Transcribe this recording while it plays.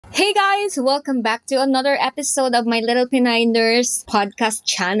Hey guys, welcome back to another episode of my little Pinay Nurse podcast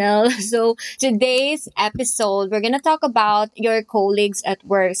channel. So today's episode, we're going to talk about your colleagues at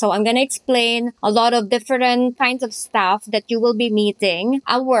work. So I'm going to explain a lot of different kinds of staff that you will be meeting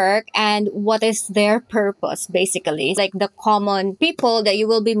at work and what is their purpose, basically. Like the common people that you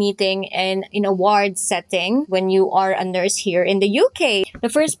will be meeting in a ward setting when you are a nurse here in the UK. The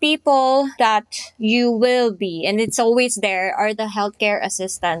first people that you will be, and it's always there, are the healthcare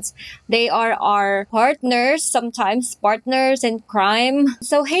assistants. They are our partners, sometimes partners in crime.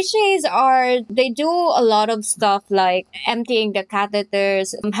 So HAs they do a lot of stuff like emptying the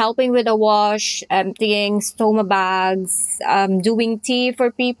catheters, helping with the wash, emptying stoma bags, doing tea for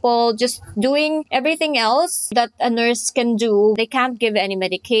people, just doing everything else that a nurse can do. They can't give any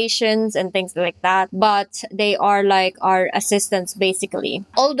medications and things like that, but they are like our assistants basically.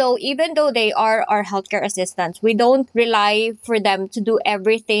 Although, even though they are our healthcare assistants, we don't rely for them to do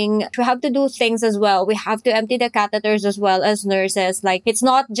everything. We have to do things as well. We have to empty the catheters as well as nurses. Like, it's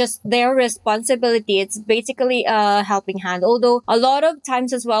not just their responsibility. It's basically a helping hand. Although a lot of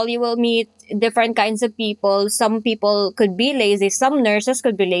times as well, you will meet different kinds of people. Some people could be lazy. Some nurses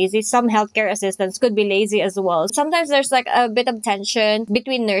could be lazy. Some healthcare assistants could be lazy as well. Sometimes there's like a bit of tension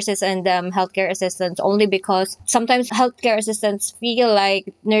between nurses and healthcare assistants, only because sometimes healthcare assistants feel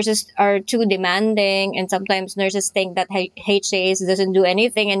like nurses are too demanding, and sometimes nurses think that HAs doesn't do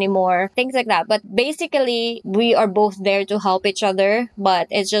anything anymore, things like that. But basically, we are both there to help each other, but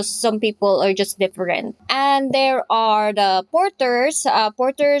it's just some people are just different. And there are the porters.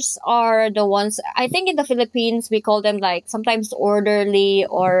 Porters are the ones, I think in the Philippines, we call them like sometimes orderly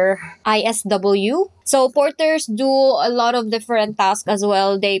or ISW. So porters do a lot of different tasks as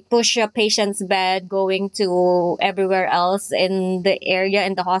well. They push a patient's bed going to everywhere else in the area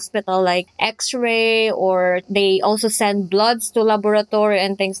in the hospital, like x-ray, or they also send bloods to laboratory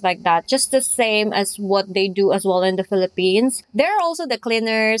and things like that. Just the same as what they do as well in the Philippines. There are also the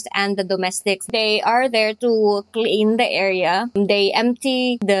cleaners and the domestics. They are there to clean the area. They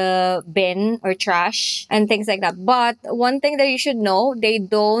empty the bin or trash and things like that. But one thing that you should know, they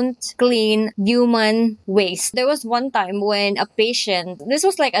don't clean human waste. There was one time when a patient, this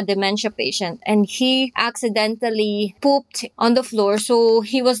was like a dementia patient, and he accidentally pooped on the floor. So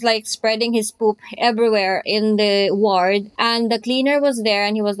he was like spreading his poop everywhere in the ward, and the cleaner was there,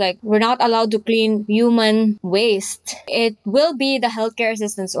 and he was like, we're not allowed to clean human waste. It will be the healthcare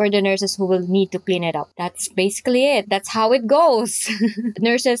assistants or the nurses who will need to clean it up. That's basically it. That's how it goes.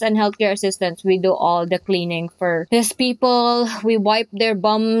 Nurses and healthcare assistants, we do all the cleaning for these people. We wipe their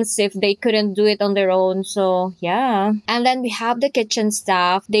bums if they couldn't do it on their own. So yeah. And then we have the kitchen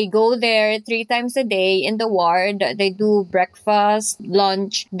staff. They go there 3 times a day in the ward. They do breakfast,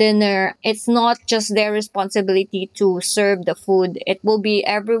 lunch, dinner. It's not just their responsibility to serve the food. It will be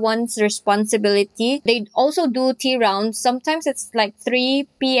everyone's responsibility. They also do tea rounds. Sometimes it's like 3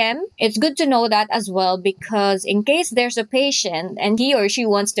 p.m. It's good to know that as well, because in case there's a patient and he or she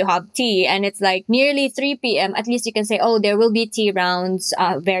wants to have tea and it's like nearly 3 p.m., at least you can say, oh, there will be tea rounds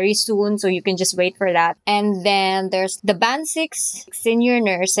very soon, so you can just wait for that. And then there's the band 6 senior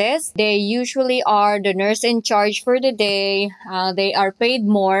nurses. They usually are the nurse in charge for the day. They are paid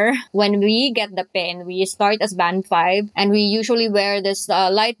more when we get the pin. We start as band 5, and we usually wear this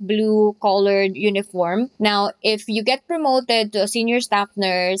light blue colored uniform. Now, if you get promoted to a senior staff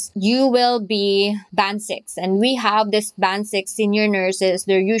nurse, you will be band 6, and we have this band 6 senior nurses.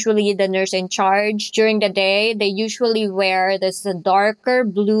 They're usually the nurse in charge during the day. They usually wear this darker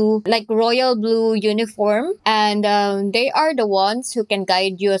blue, like royal blue uniform, and they are the ones who can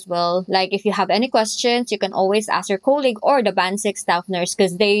guide you as well. Like, if you have any questions, you can always ask your colleague or the band 6 staff nurse,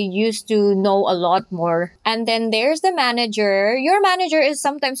 because they used to know a lot more. And then there's the manager. Your manager is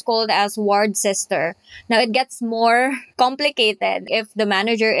sometimes called as ward sister. Now, it gets more complicated if the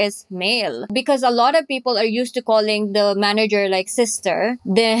manager is male, because a lot of people are used to calling the manager like sister.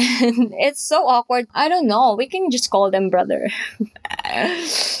 Then it's so awkward. I don't know. We can just call them brother.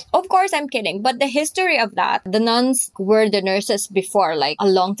 Of course, I'm kidding. But the history of that, the nuns were the nurses before, like a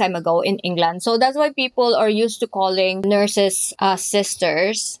long time ago in England. So that's why people are used to calling nurses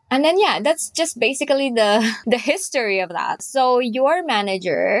sisters. And then, yeah, that's just basically the history of that. So your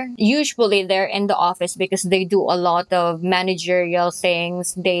manager, usually they're in the office because they do a lot of managerial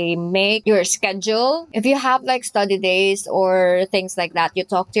things. They make your schedule. If you have like study days or things like that, you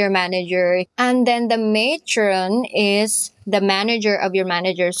talk to your manager. And then the matron is the manager of your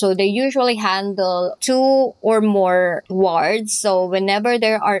manager. So they usually handle 2 or more wards. So whenever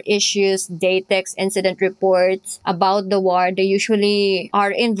there are issues, day texts, incident reports about the ward, they usually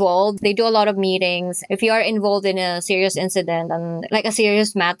are involved involved. They do a lot of meetings. If you are involved in a serious incident and like a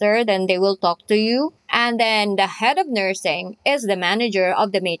serious matter, then they will talk to you. And then the head of nursing is the manager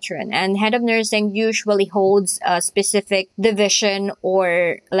of the matron. And head of nursing usually holds a specific division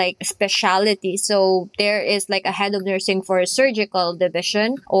or like specialty. So there is like a head of nursing for surgical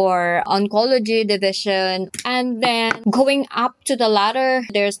division or oncology division. And then going up to the ladder,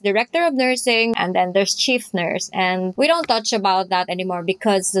 there's director of nursing and then there's chief nurse. And we don't touch about that anymore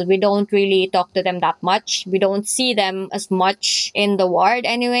because we don't really talk to them that much. We don't see them as much in the ward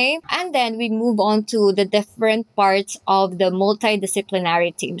anyway. And then we move on to the different parts of the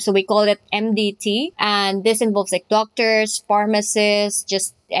multidisciplinary team. So we call it MDT, and this involves like doctors, pharmacists,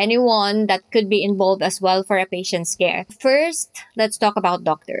 just anyone that could be involved as well for a patient's care. First, let's talk about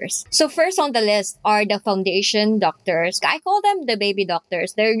doctors. So first on the list are the foundation doctors. I call them the baby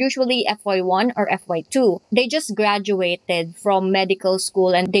doctors. They're usually FY1 or FY2. They just graduated from medical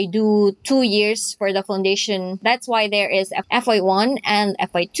school and they do 2 years for the foundation. That's why there is FY1 and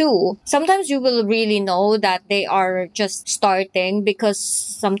FY2. Sometimes you will really know that they are just starting because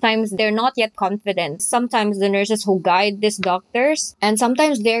sometimes they're not yet confident. Sometimes the nurses who guide these doctors, and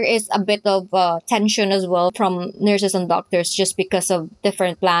sometimes there is a bit of tension as well from nurses and doctors just because of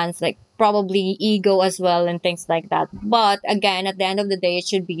different plans, like probably ego as well and things like that. But again, at the end of the day, it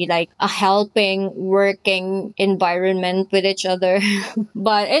should be like a helping, working environment with each other.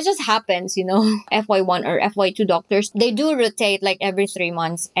 But it just happens, FY1 or FY2 doctors, they do rotate like every 3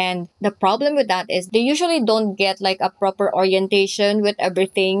 months. And the problem with that is they usually don't get like a proper orientation with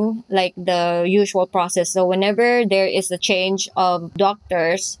everything, like the usual process. So whenever there is a change of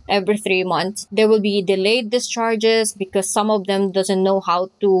doctors every 3 months, there will be delayed discharges because some of them doesn't know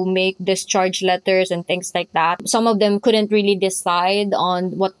how to make discharge letters and things like that. Some of them couldn't really decide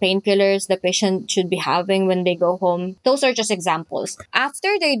on what painkillers the patient should be having when they go home. Those are just examples. After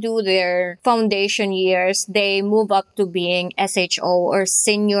they do their foundation years, they move up to being SHO or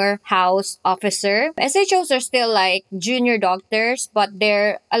senior house officer. SHOs are still like junior doctors, but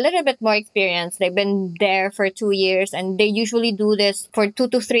they're a little bit more experienced. They've been there for 2 years and they usually do this for 2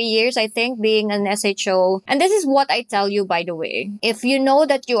 to 3 years, I think, being an SHO. And this is what I tell you, by the way. If you know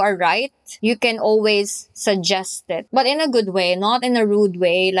that you are right, you can always suggest it, but in a good way, not in a rude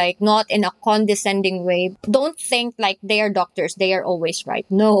way, like not in a condescending way. Don't think like they are doctors, they are always right.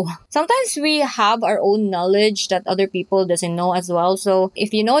 No. Sometimes we have our own knowledge that other people doesn't know as well. So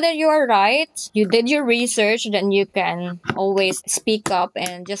if you know that you are right, you did your research, then you can always speak up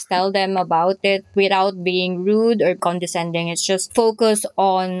and just tell them about it without being rude or condescending. It's just focus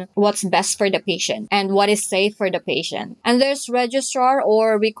on what's best for the patient and what is safe for the patient. And there's registrar,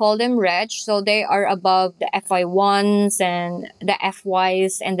 or we call them reg. So they are above the FI1s and the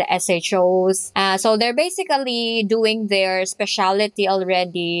FYs and the SHOs. So they're basically doing their specialty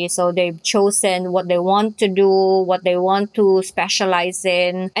already. So they've chosen what they want to do, what they want to specialize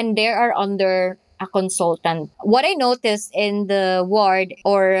in, and they are under a consultant. What I noticed in the ward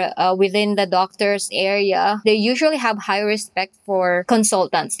or within the doctor's area, they usually have high respect for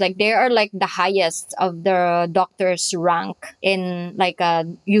consultants. Like they are like the highest of the doctor's rank in like a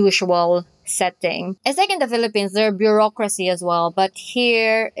usual setting. It's like in the Philippines, there's bureaucracy as well. But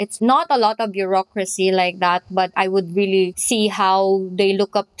here, it's not a lot of bureaucracy like that. But I would really see how they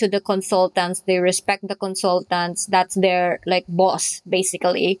look up to the consultants. They respect the consultants. That's their like boss,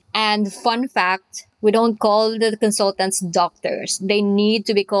 basically. And fun fact, we don't call the consultants doctors. They need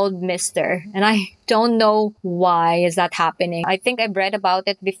to be called Mr. And I don't know why is that happening. I think I've read about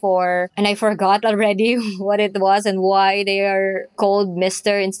it before and I forgot already what it was and why they are called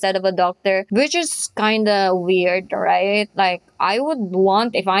Mr. instead of a doctor, which is kind of weird, right? Like I would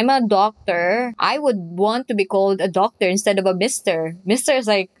want, if I'm a doctor, I would want to be called a doctor instead of a Mr. Mr. is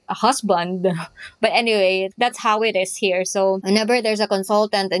like a husband. But anyway, that's how it is here. So whenever there's a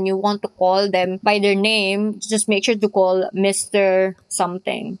consultant and you want to call them by their name, just make sure to call Mr.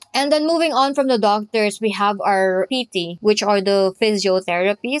 something. And then moving on from the doctors, we have our PT, which are the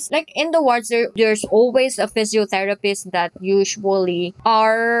physiotherapists. Like in the wards, there's always a physiotherapist that usually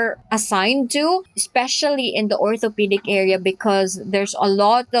are assigned to, especially in the orthopedic area, because there's a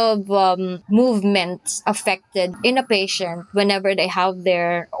lot of movements affected in a patient whenever they have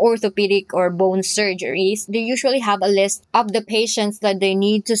their orthopedic or bone surgeries. They usually have a list of the patients that they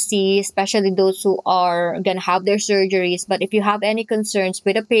need to see, especially those who are going to have their surgeries. But if you have any concerns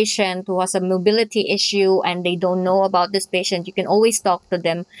with a patient who has a mobility issue and they don't know about this patient, you can always talk to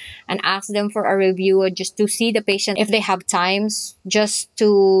them and ask them for a review, or just to see the patient if they have times, just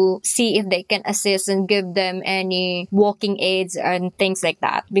to see if they can assist and give them any walking aids and things like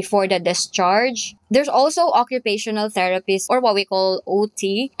that before the discharge. There's also occupational therapists, or what we call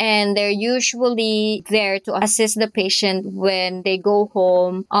OT, and they're usually there to assist the patient when they go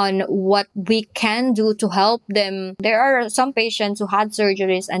home on what we can do to help them. There are some patients who had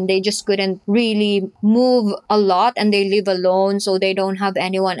surgeries and they just couldn't really move a lot and they live alone, so they don't have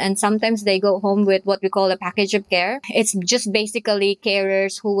anyone. And sometimes they go home with what we call a package of care. It's just basically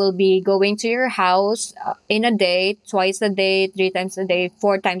carers who will be going to your house in a day, twice a day, 3 times a day,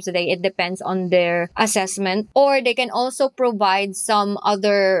 4 times a day. It depends on their assessment. Or they can also provide some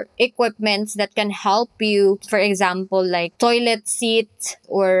other equipments that can help you. For example, like toilet seat,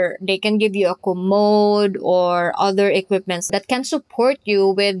 or they can give you a commode or other equipments that can support you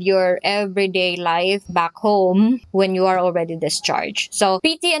with your everyday life back home when you are already discharged. So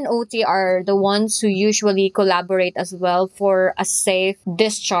PT and OT are the ones who usually collaborate as well for a safe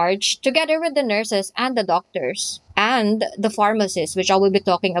discharge together with the nurses and the doctors and the pharmacists, which I will be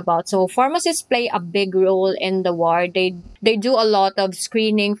talking about. So pharmacists play a big role in the ward. They do a lot of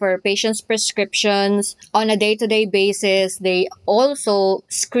screening for patients' prescriptions on a day-to-day basis. They also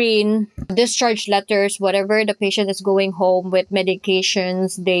screen discharge letters, whatever the patient is going home with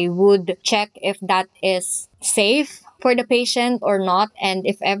medications. They would check if that is safe for the patient or not. And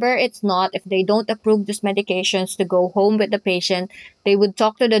if ever it's not, if they don't approve these medications to go home with the patient, they would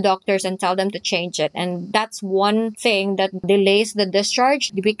talk to the doctors and tell them to change it. And that's one thing that delays the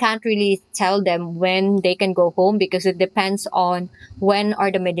discharge. We can't really tell them when they can go home because it depends on when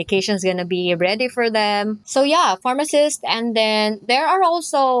are the medications going to be ready for them. So yeah, pharmacists. And then there are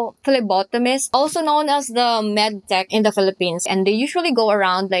also phlebotomists, also known as the med tech in the Philippines. And they usually go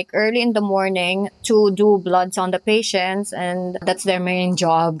around like early in the morning to do bloods on the patients, and that's their main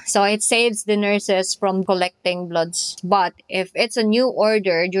job. So it saves the nurses from collecting bloods. But if it's a new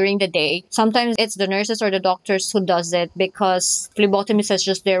order during the day, sometimes it's the nurses or the doctors who does it because phlebotomists has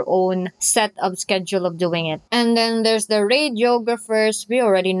just their own set of schedule of doing it. And then there's the radiographers. We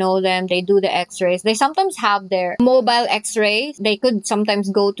already know them. They do the x-rays. They sometimes have their mobile x-rays. They could sometimes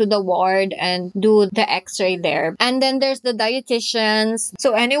go to the ward and do the x-ray there. And then there's the dietitians.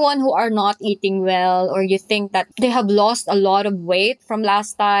 So anyone who are not eating well, or you think that they have lost a lot of weight from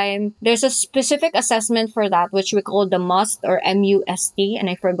last time, there's a specific assessment for that, which we call the MUST or MUST, and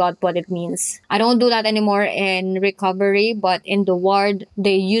I forgot what it means. I don't do that anymore in recovery, but in the ward,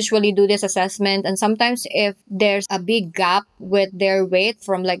 they usually do this assessment. And sometimes if there's a big gap with their weight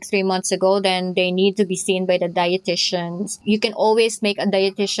from like 3 months ago, then they need to be seen by the dietitians. You can always make a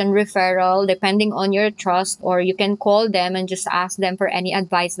dietitian referral depending on your trust, or you can call them and just ask them for any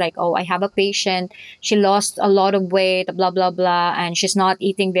advice like, oh, I have a patient, she lost a lot of weight, blah, blah, blah, and she's not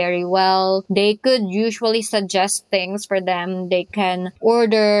eating very well. They could usually suggest things for them. They can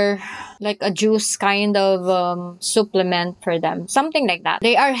order like a juice kind of supplement for them, something like that.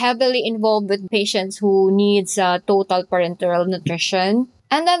 They are heavily involved with patients who needs total parenteral nutrition.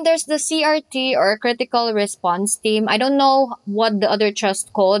 And then there's the CRT or critical response team. I don't know what the other trusts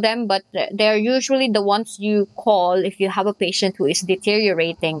call them, but they're usually the ones you call if you have a patient who is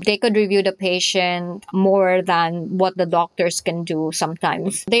deteriorating. They could review the patient more than what the doctors can do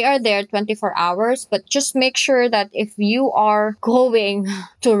sometimes. They are there 24 hours, but just make sure that if you are going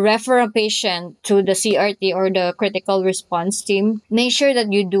to refer a patient to the CRT or the critical response team, make sure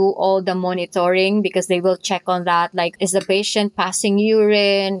that you do all the monitoring because they will check on that. Like, is the patient passing urine?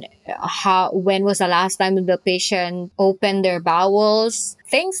 When was the last time the patient opened their bowels?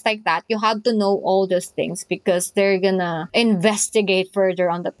 Things like that. You have to know all those things because they're gonna investigate further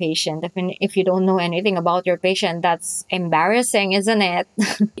on the patient. If you don't know anything about your patient, that's embarrassing, isn't it?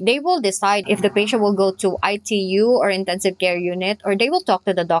 They will decide if the patient will go to ITU or intensive care unit, or they will talk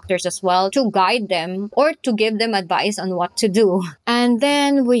to the doctors as well to guide them or to give them advice on what to do. And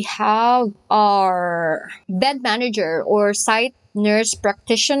then we have our bed manager or site nurse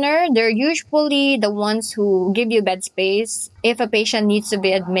practitioner. They're usually the ones who give you bed space if a patient needs to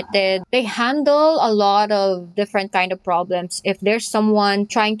be admitted. They handle a lot of different kind of problems. If there's someone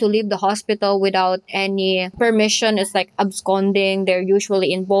trying to leave the hospital without any permission, it's like absconding, they're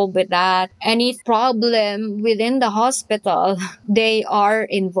usually involved with that. Any problem within the hospital, they are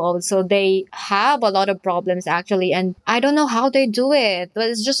involved. So they have a lot of problems actually, and I don't know how they do it, but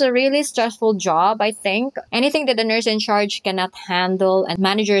it's just a really stressful job. I think anything that the nurse in charge cannot handle and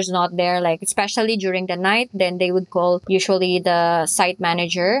manager is not there, like especially during the night, then they would call usually the site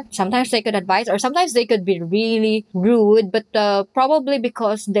manager. Sometimes they could advise, or sometimes they could be really rude, but probably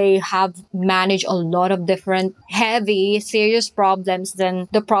because they have managed a lot of different heavy serious problems than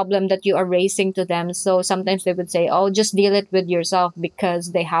the problem that you are raising to them. So sometimes they would say, oh, just deal it with yourself,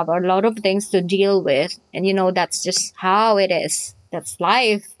 because they have a lot of things to deal with, and that's just how it is. That's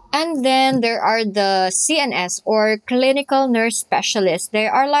life. And then there are the CNS or clinical nurse specialists. They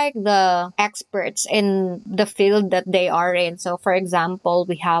are like the experts in the field that they are in. So for example,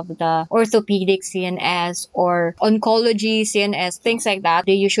 we have the orthopedic CNS or oncology CNS, things like that.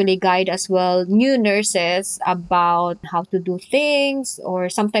 They usually guide as well new nurses about how to do things, or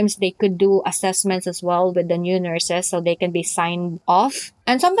sometimes they could do assessments as well with the new nurses so they can be signed off.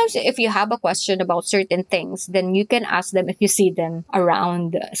 And sometimes if you have a question about certain things, then you can ask them if you see them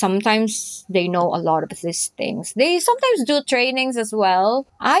around. Sometimes they know a lot of these things. They sometimes do trainings as well.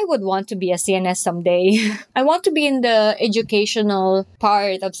 I would want to be a CNS someday. I want to be in the educational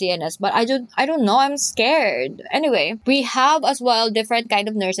part of CNS, but I don't know. I'm scared. Anyway, we have as well different kind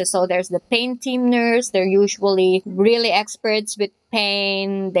of nurses. So there's the pain team nurse. They're usually really experts with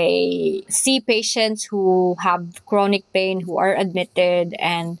pain. They see patients who have chronic pain who are admitted.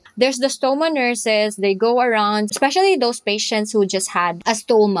 And there's the stoma nurses. They go around, especially those patients who just had a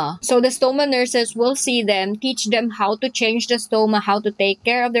stoma. So the stoma nurses will see them, teach them how to change the stoma, how to take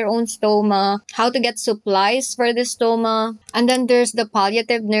care of their own stoma, how to get supplies for the stoma. And then there's the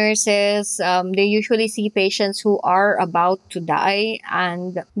palliative nurses. They usually see patients who are about to die.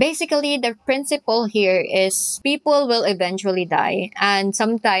 And basically, the principle here is people will eventually die. And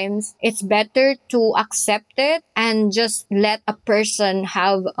sometimes it's better to accept it and just let a person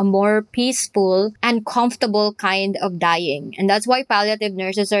have a more peaceful and comfortable kind of dying. And that's why palliative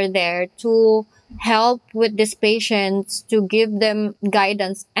nurses are there to help with these patients, to give them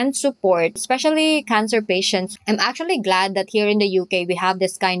guidance and support, especially cancer patients. I'm actually glad that here in the UK we have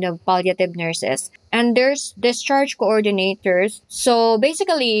this kind of palliative nurses. And there's discharge coordinators. So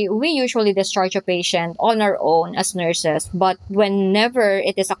basically, we usually discharge a patient on our own as nurses. But whenever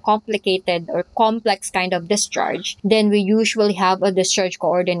it is a complicated or complex kind of discharge, then we usually have a discharge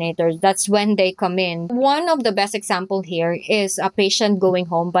coordinator. That's when they come in. One of the best example here is a patient going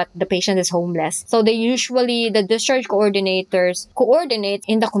home, but the patient is homeless. So the discharge coordinators coordinate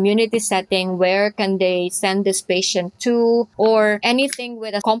in the community setting where can they send this patient to, or anything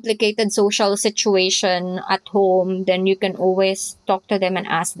with a complicated social situation at home, then you can always talk to them and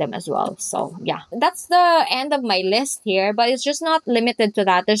ask them as well. So yeah, that's the end of my list here, but it's just not limited to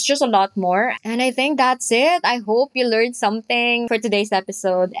that. There's just a lot more. And I think that's it. I hope you learned something for today's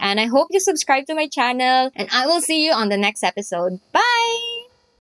episode, and I hope you subscribe to my channel, and I will see you on the next episode. Bye!